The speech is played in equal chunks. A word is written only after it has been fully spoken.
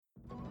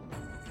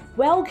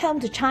Welcome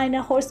to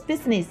China Horse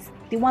Business,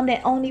 the one and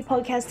only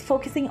podcast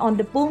focusing on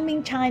the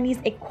booming Chinese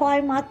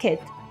equine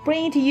market.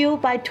 Bringing to you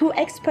by two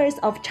experts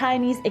of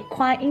Chinese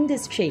equine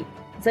industry,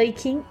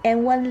 Qingqing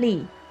and Wen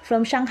Li,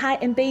 from Shanghai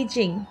and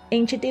Beijing,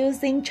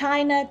 introducing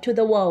China to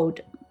the world.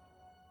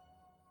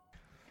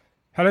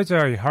 Hello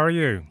Zoe, how are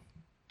you?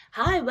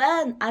 Hi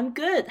Wen, I'm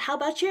good. How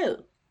about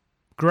you?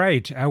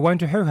 Great. I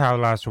went to Shanghai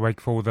last week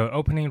for the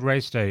opening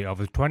race day of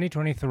the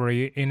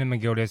 2023 Inner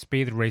Mongolia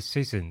speed race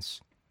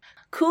seasons.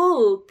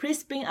 Cool.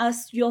 Please bring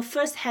us your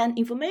first-hand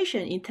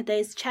information in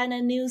today's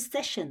China news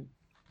session.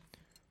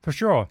 For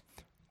sure.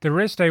 The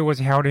race day was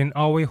held in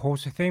Aoi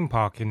Horse Theme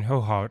Park in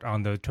Shanghai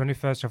on the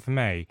 21st of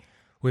May.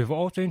 We've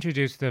also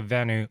introduced the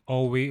venue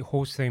Aoi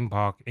Horse Theme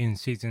Park in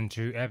Season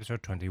 2,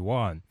 Episode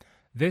 21.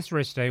 This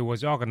race day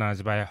was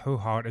organized by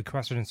Shanghai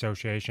Equestrian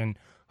Association,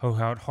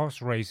 Shanghai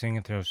Horse Racing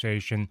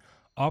Association,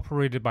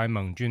 operated by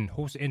Mongolia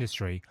Horse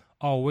Industry,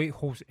 Aoi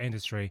Horse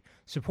Industry,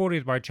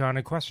 supported by China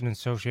Equestrian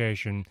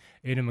Association,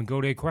 Inner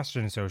Mongolia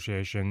Equestrian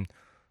Association,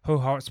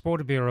 Shanghai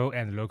Sport Bureau,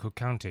 and local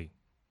county.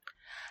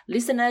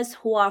 Listeners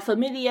who are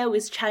familiar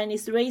with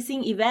Chinese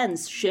racing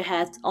events should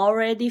have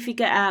already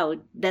figured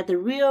out that the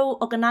real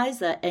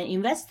organizer and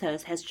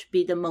investors has to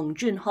be the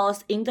Mongolia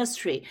horse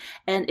industry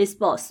and its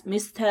boss,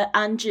 Mr.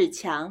 An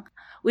Zhiqiang.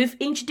 We've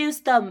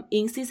introduced them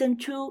in Season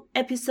 2,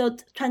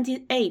 Episode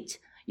 28.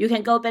 You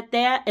can go back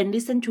there and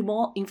listen to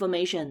more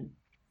information.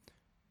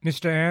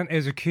 Mr. An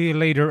is a key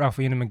leader of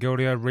Inner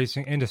Mongolia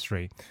racing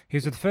industry.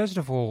 He's first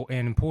of all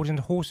an important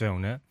horse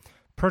owner,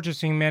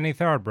 purchasing many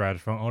thoroughbreds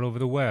from all over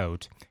the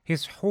world.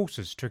 His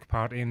horses took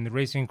part in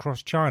racing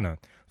across China,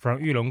 from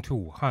Yulong to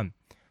Wuhan.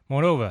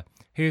 Moreover,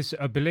 he is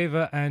a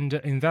believer and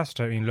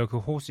investor in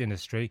local horse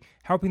industry,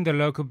 helping the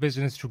local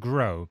business to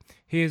grow.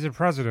 He is the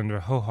president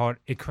of Shanghai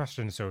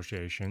Equestrian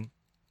Association.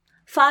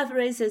 5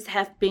 races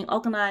have been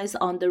organized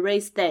on the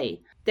race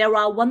day. There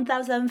are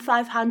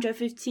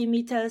 1,550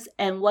 meters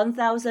and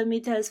 1,000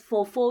 meters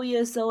for 4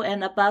 years old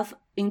and above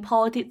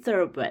imported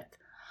thoroughbred,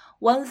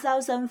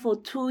 1,000 for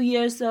 2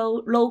 years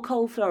old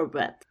local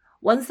thoroughbred,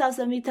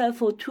 1,000 meter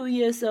for 2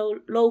 years old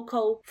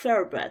local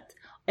thoroughbred,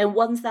 and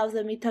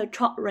 1,000 meter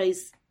trot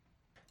race.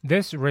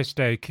 This race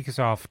day kicks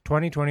off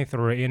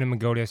 2023 Inner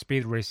Mongolia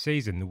speed race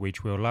season,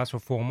 which will last for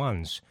 4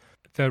 months.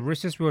 The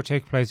races will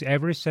take place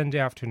every Sunday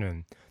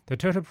afternoon. The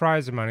total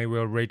prize money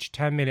will reach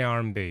 10 million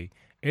RMB.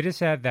 It is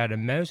said that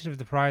most of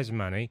the prize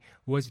money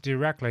was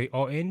directly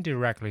or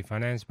indirectly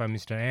financed by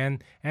Mr.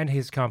 An and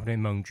his company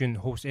Mongolia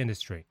Horse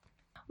Industry.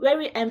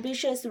 Very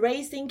ambitious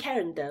racing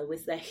calendar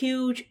with a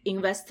huge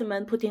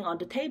investment putting on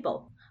the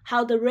table.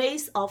 How the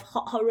race of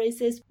hot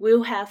races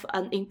will have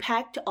an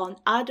impact on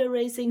other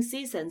racing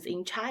seasons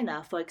in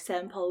China, for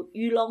example,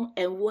 Yulong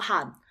and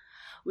Wuhan.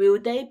 Will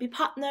they be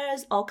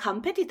partners or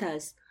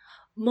competitors?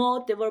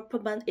 More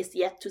development is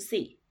yet to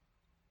see.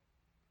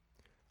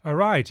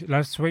 Alright,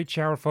 let's switch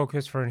our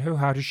focus from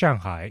Shanghai to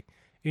Shanghai.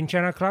 In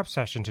China Club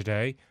session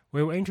today,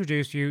 we will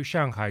introduce you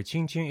Shanghai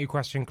Qingqing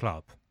Equestrian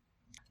Club.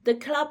 The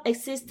club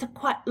exists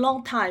quite a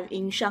long time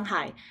in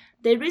Shanghai.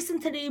 They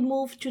recently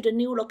moved to the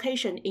new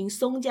location in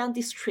Songjiang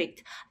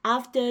district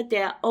after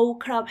their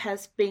old club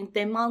has been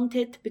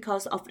demounted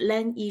because of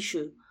land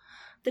issue.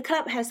 The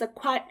club has a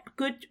quite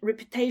good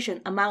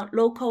reputation among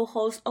local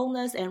horse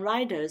owners and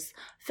riders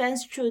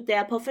thanks to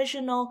their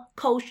professional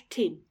coach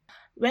team.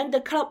 When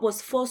the club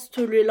was forced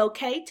to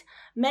relocate,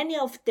 many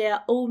of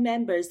their old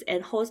members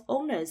and horse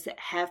owners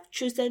have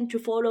chosen to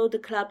follow the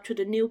club to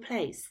the new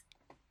place.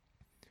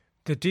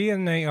 The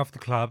DNA of the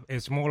club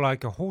is more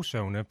like a horse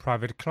owner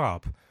private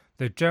club.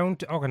 They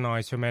don't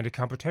organize so many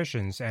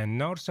competitions and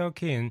not so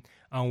keen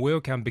on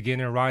welcome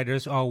beginner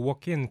riders or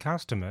walk-in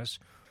customers.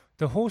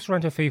 The horse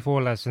rental fee for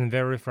a lesson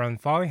vary from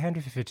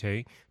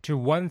 550 to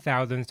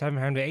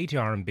 1,780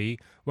 RMB,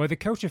 while the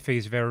coach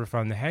fees vary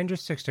from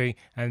 160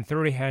 and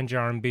 300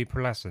 RMB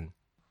per lesson.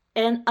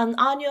 And an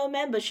annual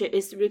membership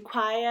is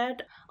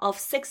required of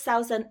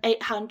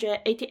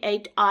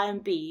 6,888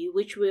 RMB,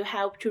 which will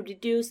help to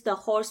reduce the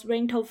horse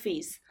rental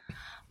fees.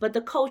 But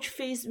the coach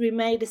fees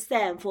remain the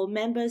same for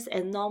members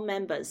and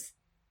non-members.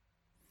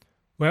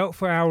 Well,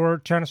 for our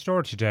China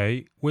story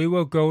today, we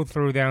will go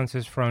through the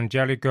answers from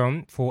Jelly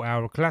Gong for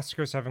our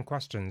classical 7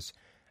 questions.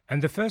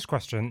 And the first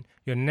question,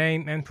 your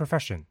name and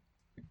profession.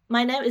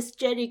 My name is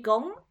Jelly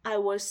Gong. I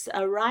was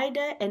a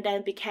rider and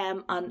then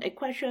became an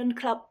equestrian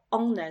club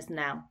owner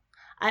now.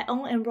 I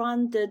own and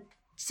run the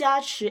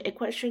Jiaqi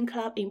Equestrian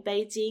Club in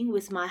Beijing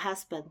with my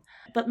husband.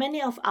 But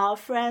many of our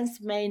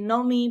friends may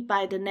know me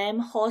by the name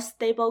Horse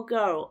Stable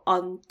Girl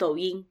on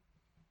Douyin.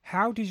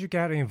 How did you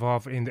get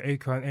involved in the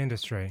equine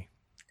industry?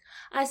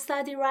 I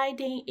started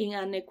riding in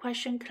an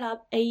equestrian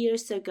club 8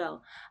 years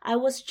ago. I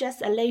was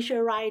just a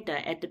leisure rider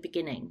at the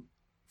beginning.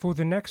 For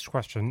the next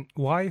question,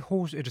 why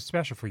horse is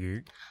special for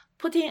you?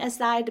 Putting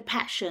aside the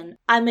passion,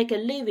 I make a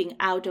living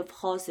out of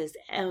horses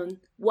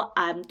and what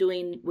I'm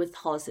doing with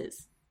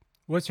horses.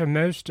 What's your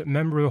most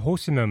memorable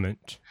horse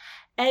moment?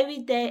 Every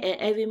day and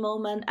every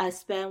moment I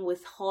spend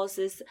with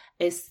horses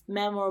is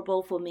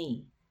memorable for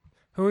me.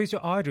 Who is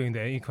your idol in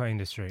the equine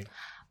industry?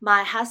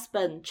 My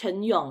husband,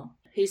 Chen Yong.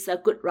 He's a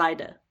good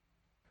rider.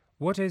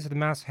 What is the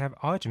must-have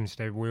items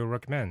that we'll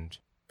recommend?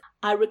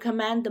 I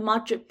recommend the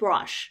Magic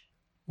Brush.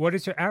 What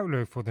is your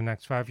outlook for the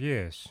next 5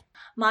 years?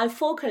 My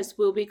focus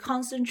will be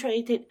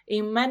concentrated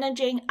in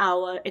managing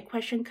our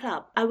equestrian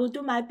club. I will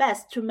do my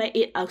best to make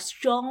it a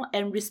strong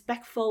and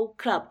respectful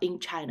club in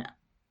China.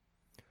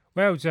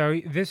 Well,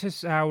 Zoe, this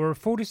is our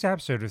 40th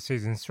episode of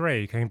Season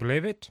 3. Can you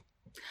believe it?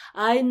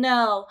 I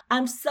know.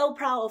 I'm so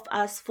proud of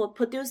us for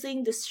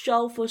producing this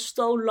show for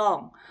so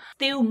long.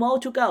 Still more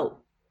to go.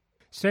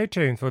 Stay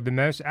tuned for the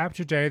most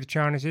up-to-date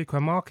Chinese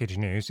equine market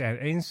news and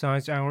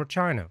insights on our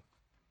channel.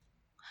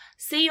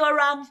 See you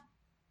around.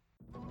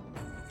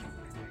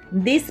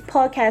 This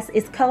podcast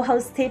is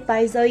co-hosted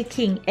by Zoe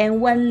King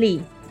and Wen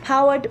Li,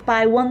 powered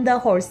by Wonder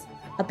Horse,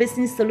 a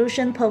business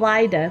solution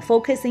provider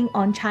focusing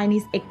on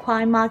Chinese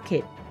equine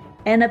market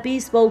and a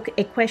bespoke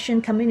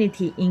equestrian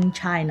community in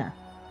China.